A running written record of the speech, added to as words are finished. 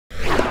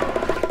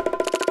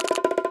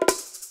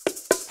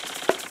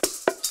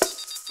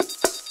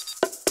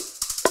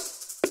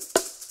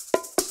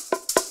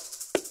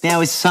Now,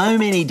 with so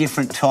many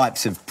different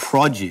types of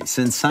produce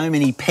and so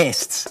many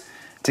pests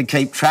to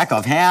keep track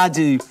of, how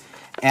do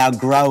our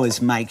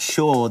growers make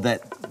sure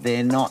that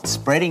they're not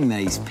spreading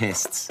these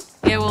pests?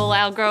 Yeah, well,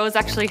 our growers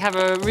actually have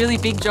a really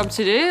big job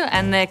to do,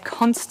 and they're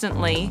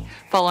constantly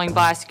following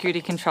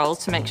biosecurity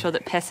controls to make sure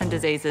that pests and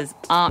diseases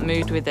aren't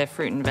moved with their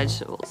fruit and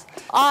vegetables.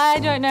 I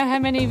don't know how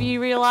many of you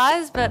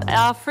realise, but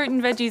our fruit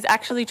and veggies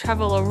actually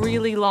travel a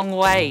really long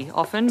way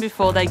often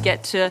before they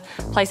get to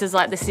places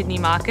like the Sydney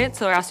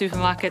markets or our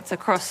supermarkets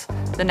across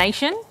the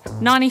nation.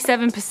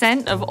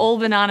 97% of all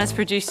bananas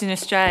produced in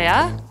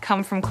Australia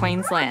come from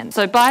Queensland.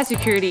 So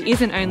biosecurity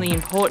isn't only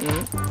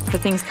important for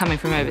things coming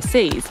from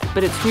overseas,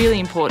 but it's really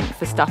important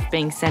for stuff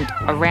being sent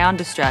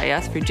around Australia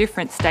through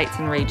different states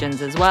and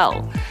regions as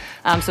well.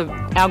 So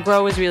our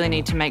growers really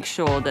need to make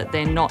sure that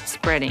they're not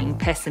spreading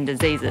pests and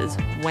diseases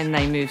when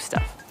they move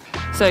stuff.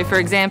 So for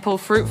example,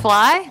 fruit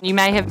fly, you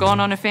may have gone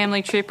on a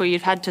family trip or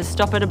you've had to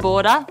stop at a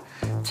border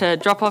to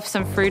drop off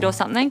some fruit or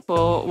something,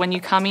 or when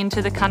you come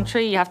into the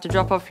country you have to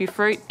drop off your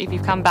fruit if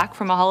you've come back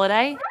from a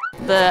holiday.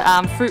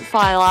 The fruit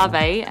fly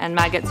larvae and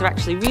maggots are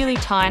actually really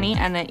tiny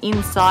and they're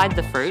inside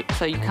the fruit,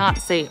 so you can't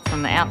see it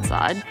from the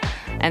outside.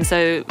 And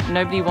so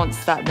nobody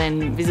wants that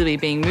then visibly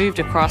being moved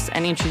across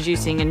and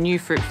introducing a new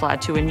fruit fly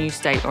to a new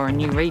state or a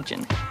new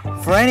region.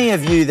 For any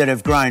of you that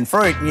have grown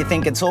fruit and you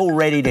think it's all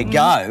ready to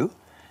go,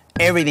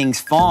 everything's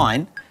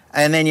fine,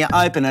 and then you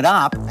open it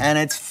up and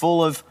it's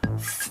full of,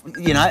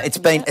 it's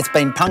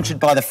been punctured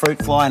by the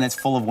fruit fly and it's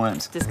full of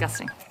worms.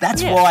 Disgusting.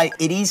 That's why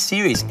it is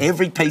serious.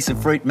 Every piece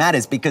of fruit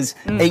matters because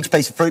each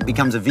piece of fruit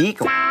becomes a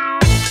vehicle.